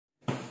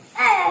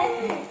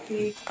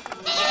Hello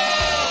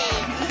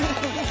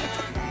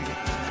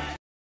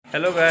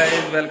guys,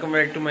 welcome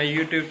back to my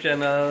YouTube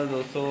channel.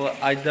 दोस्तों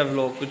अज का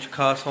vlog कुछ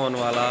खास होने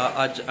वाला।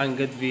 अज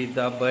अंगदवीर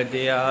का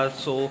बर्थडे आ,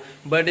 सो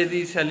बर्थडे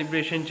की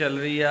सैलीब्रेशन चल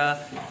रही है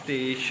तो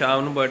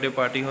शाम को बर्थडे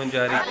पार्टी होने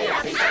जा रही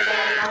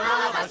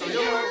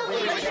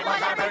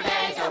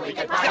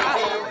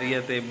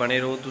है। तो बने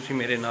रहो तुसी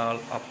मेरे नाल,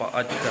 आपां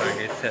अज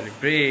करांगे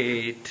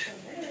सैलीब्रेट।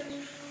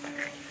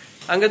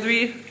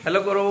 अंगदवीर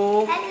हेलो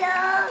करो। हेलो।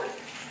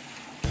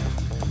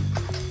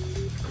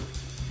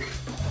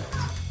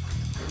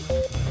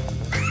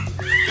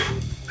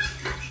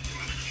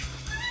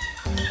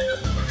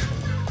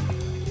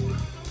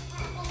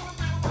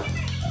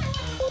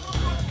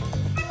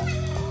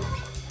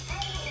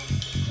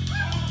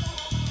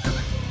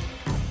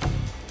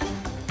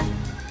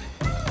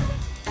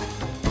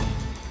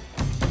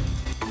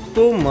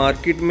 तो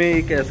मार्केट में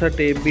एक ऐसा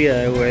टेप भी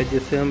आया हुआ है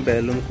जिससे हम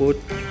बैलून को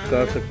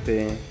चिपका सकते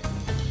हैं।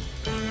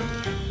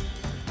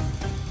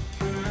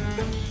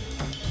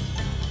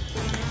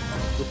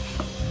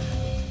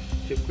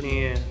 चिपकनी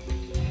है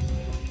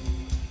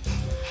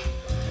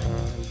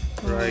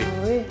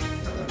right.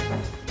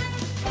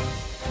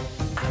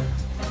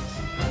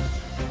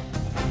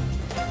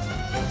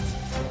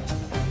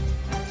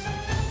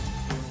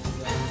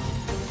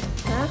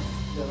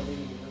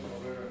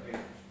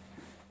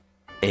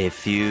 A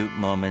few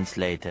moments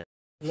later.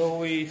 लो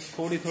भाई,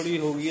 थोड़ी थोड़ी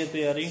हो गई है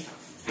तैयारी।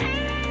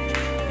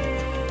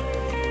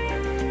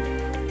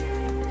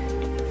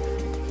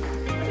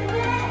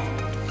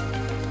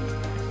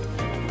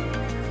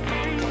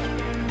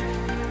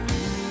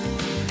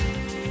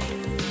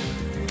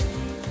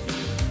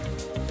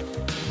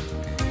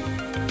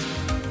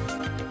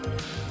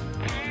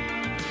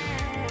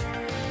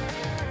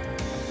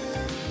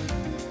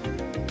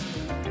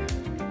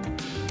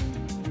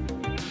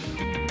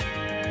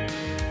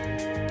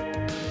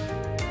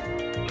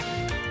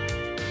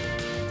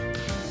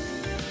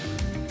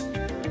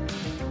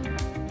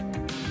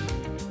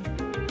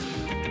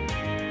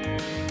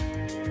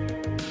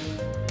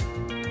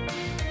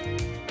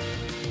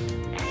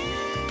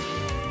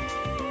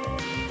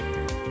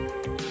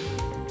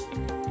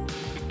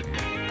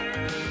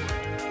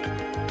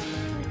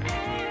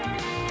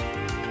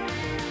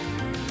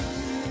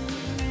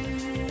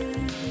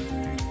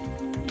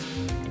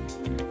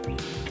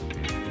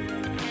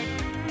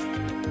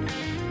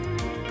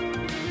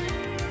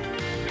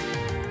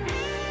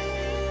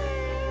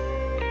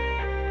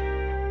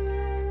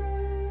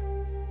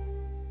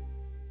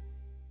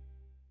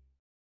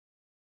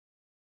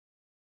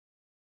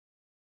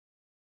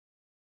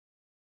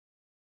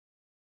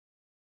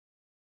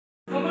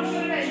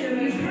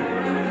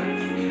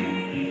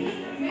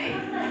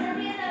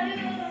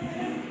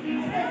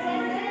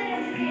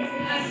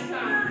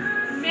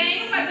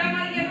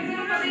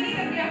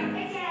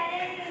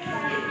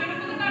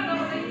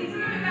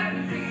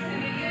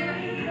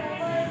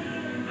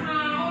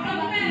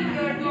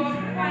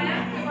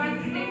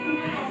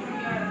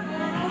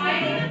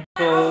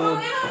 तो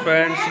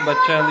फ्रेंड्स,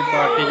 बच्चों की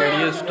पार्टी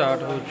जी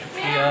स्टार्ट हो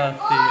चुकी है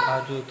तो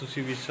आज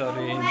तुसी भी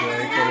सारे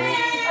इंजॉय करो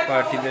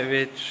पार्टी दे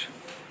विच।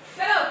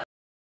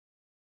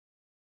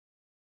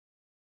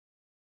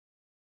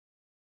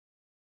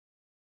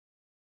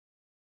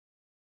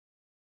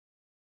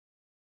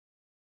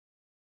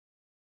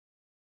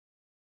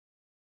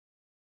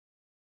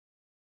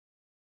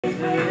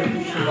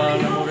 सवाल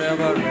हो रहा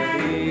बाकी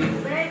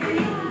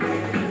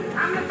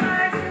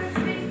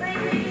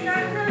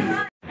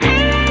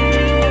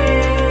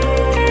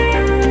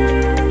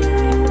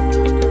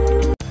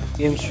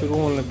गेम शुरू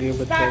होने लगी है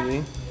बच्चों की।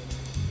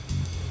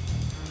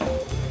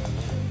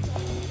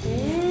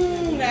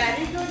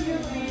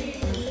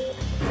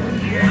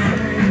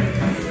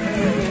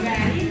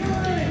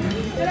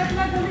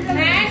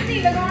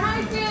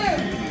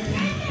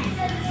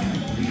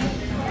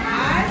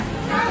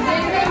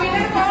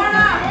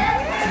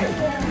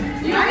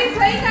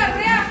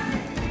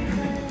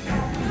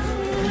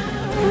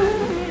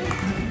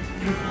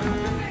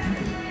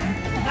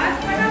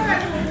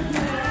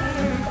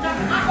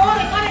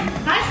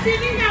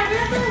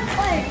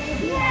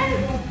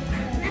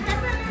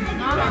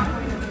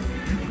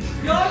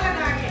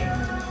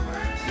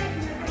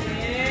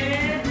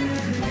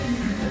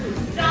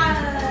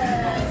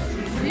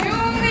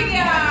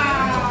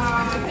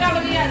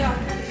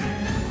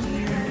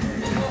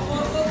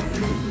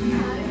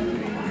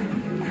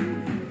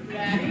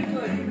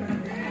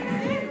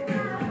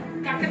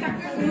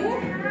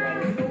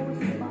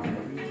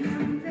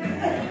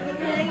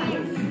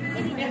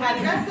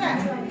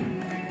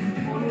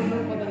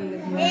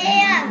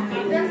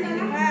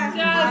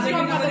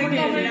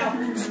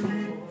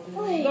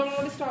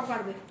 स्टॉप कर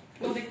दे।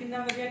 कितना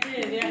बढ़िया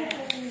खेल रहा है।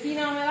 की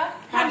नाम है?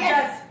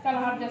 हरजस। कल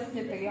हरजस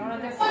जीत गया। और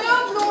जस जो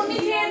नोनी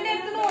खेल दे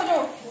तू हो जो।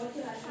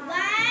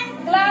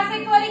 ग्लास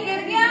एक बारी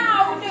गिर गया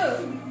आउट।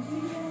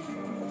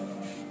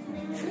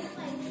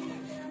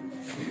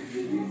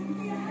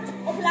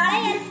 ओ बुला रहा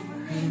है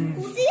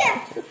कुर्सी है।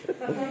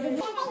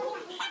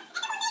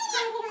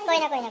 कोई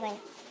ना कोई ना कोई ना।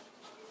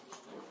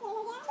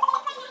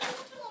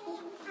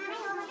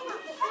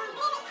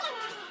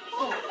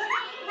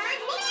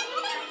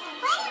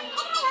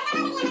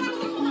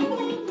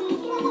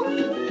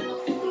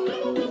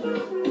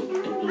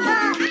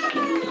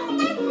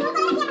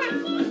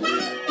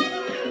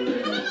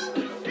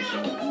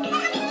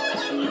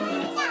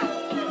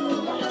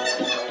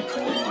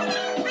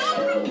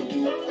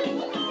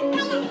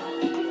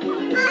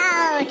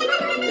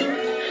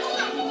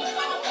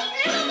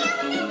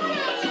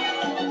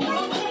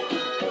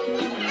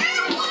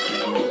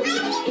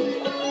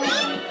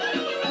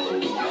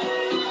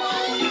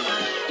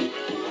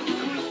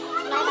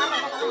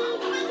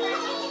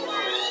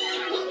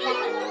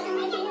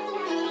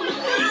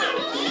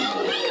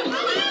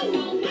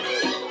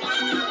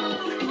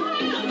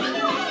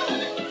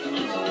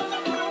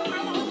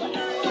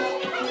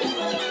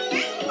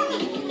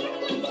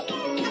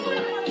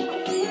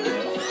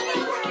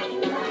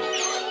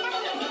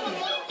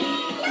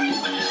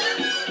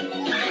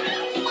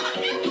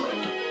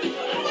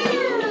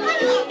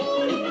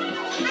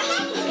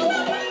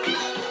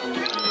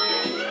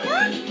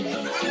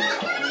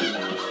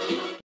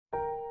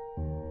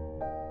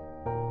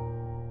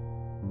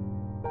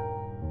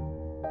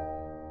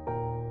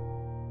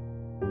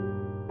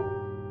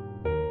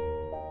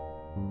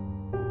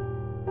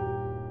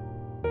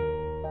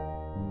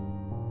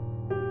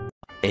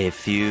 A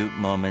few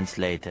moments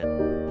later.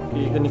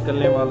 Cake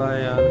निकलने वाला है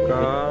यार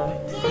का,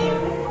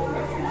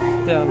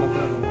 ध्यान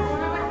रखना।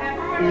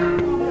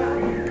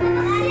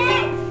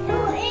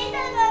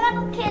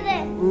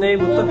 नहीं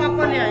पुत्र,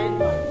 पापा ले आए।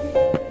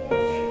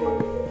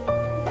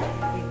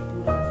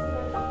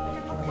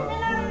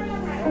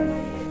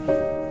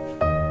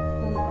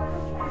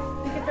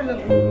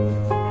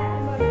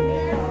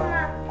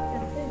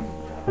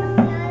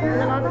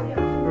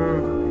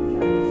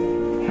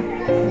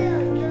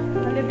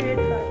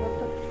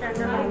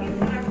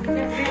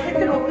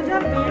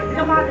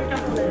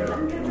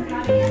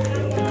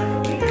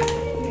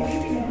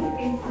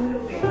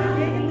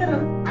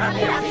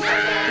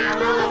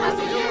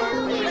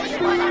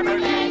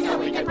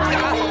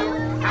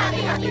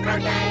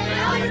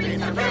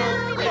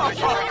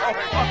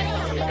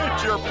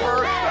 It's your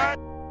birthday.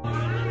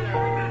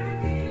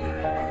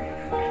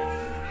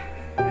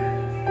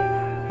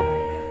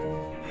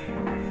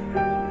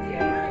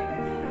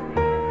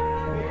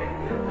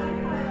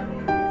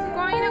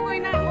 कोई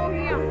ना हो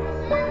गया।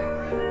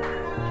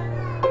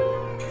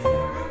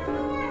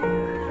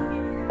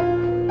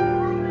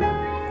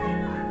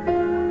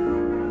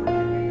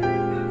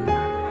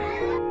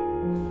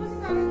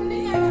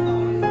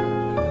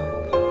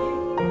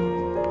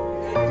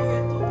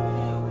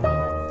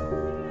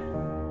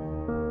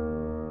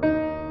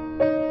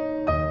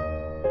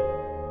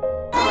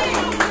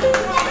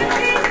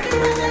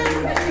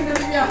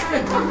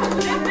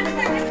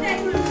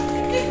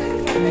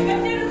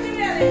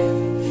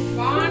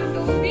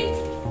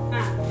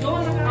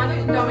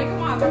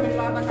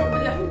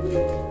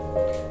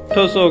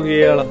 ठुस हो गई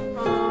वाला।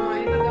 हाँ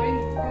ये तो दवाई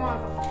कमा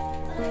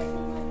दो।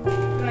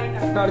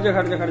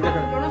 खड़ जा।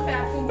 दोनों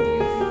पैर को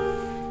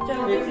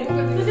चलो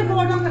तुझे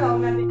फोटो कराओ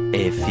मैं।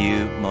 A few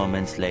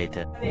moments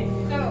later.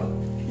 चलो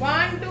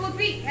 1 2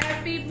 3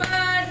 happy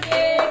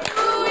birthday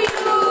to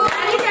you.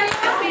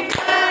 Happy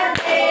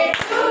birthday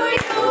to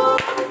you.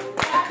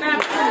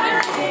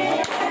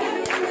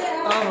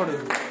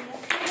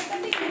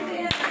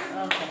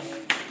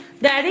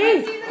 Daddy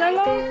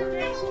चलो।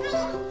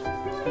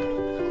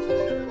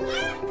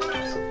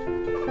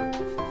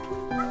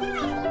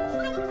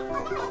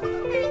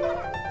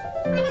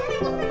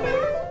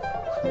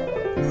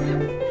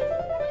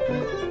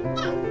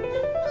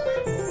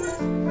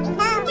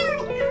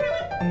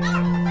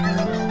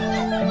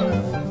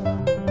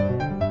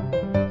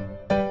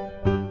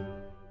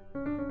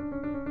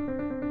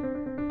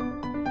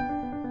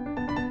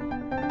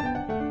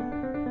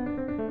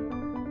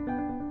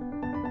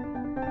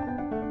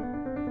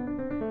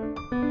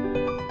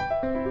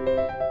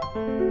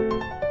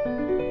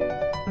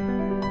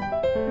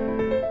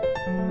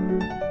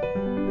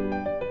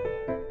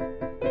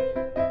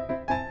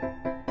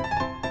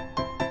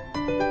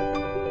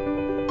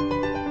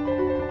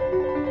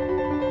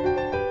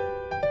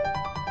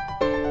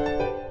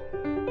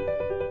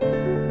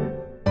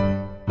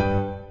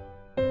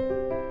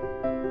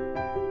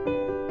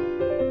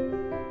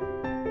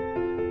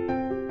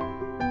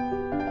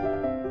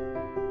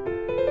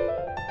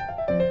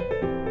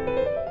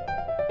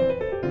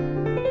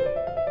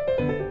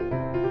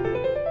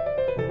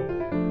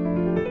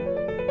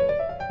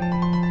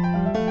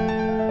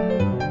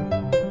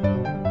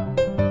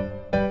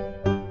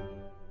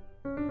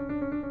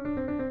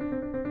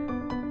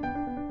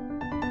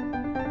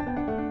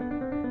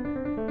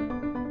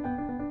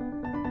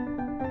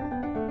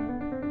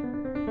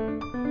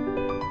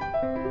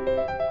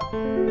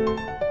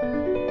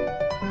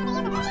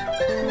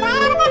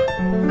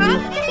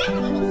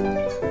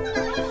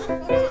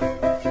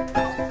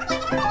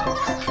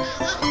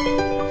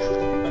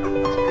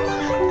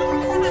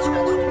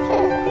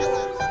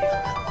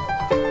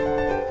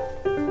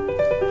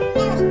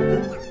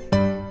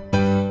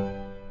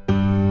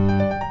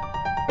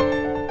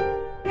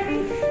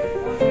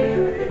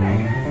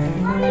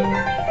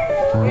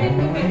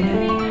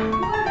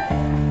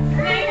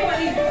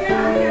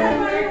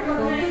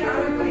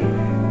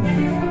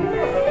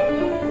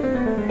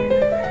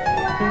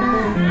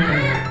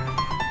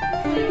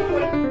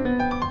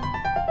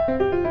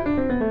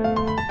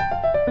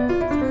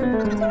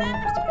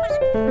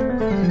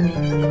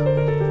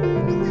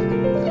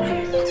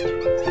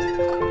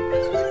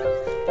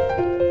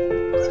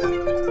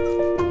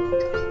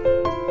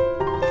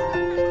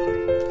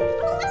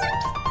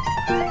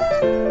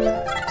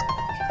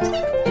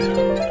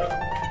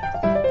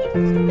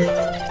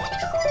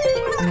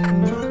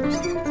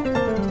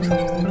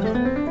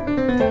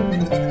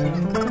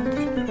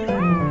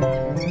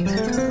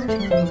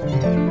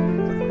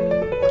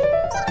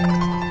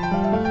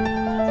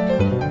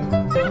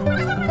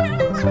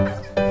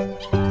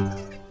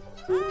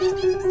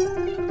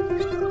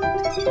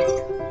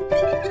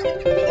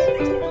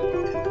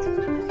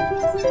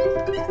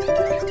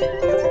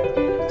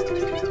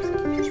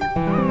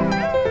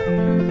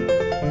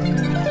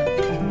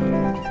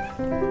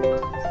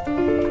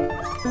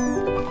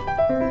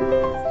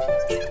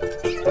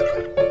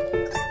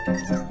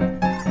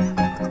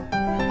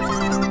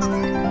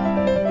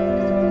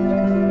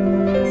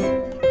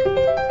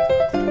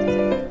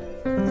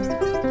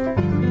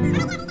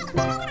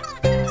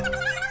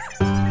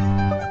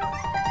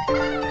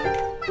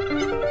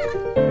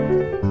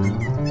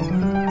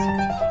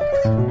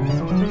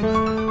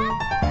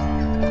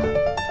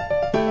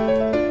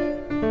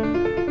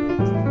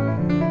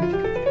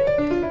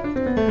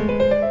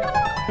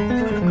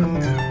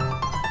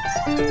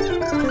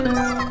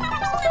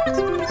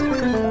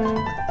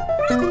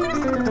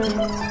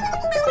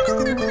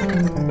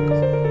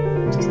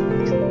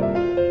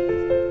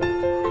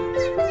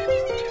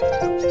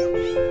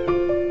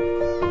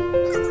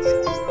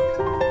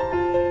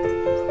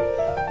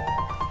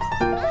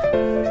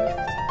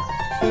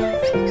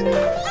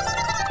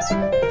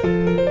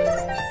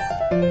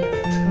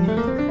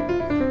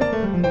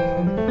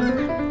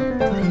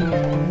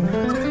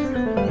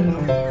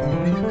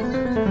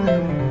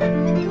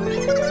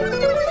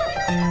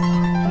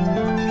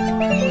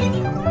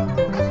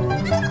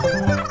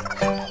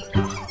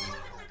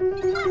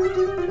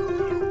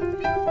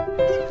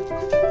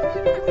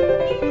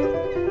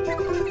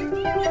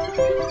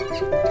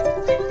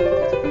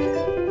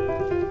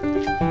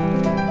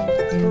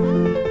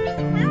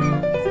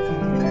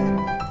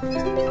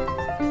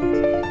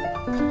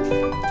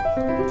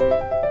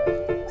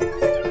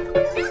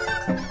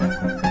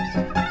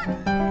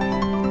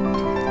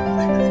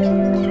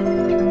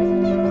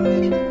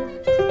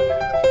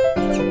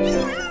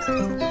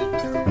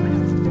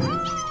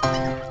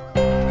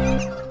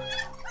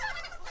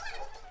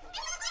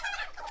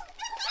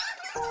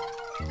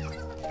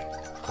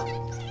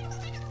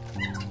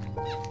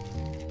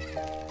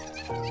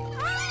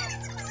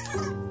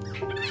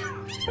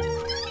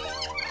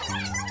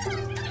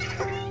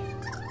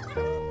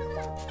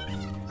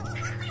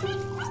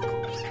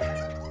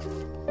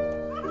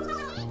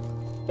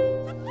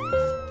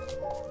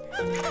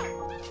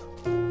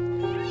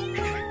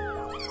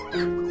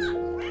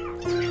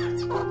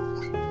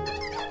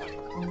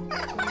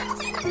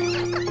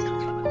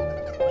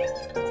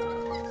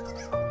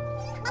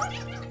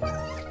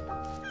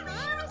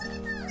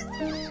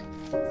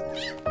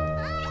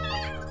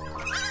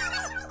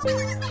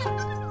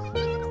 Thank you.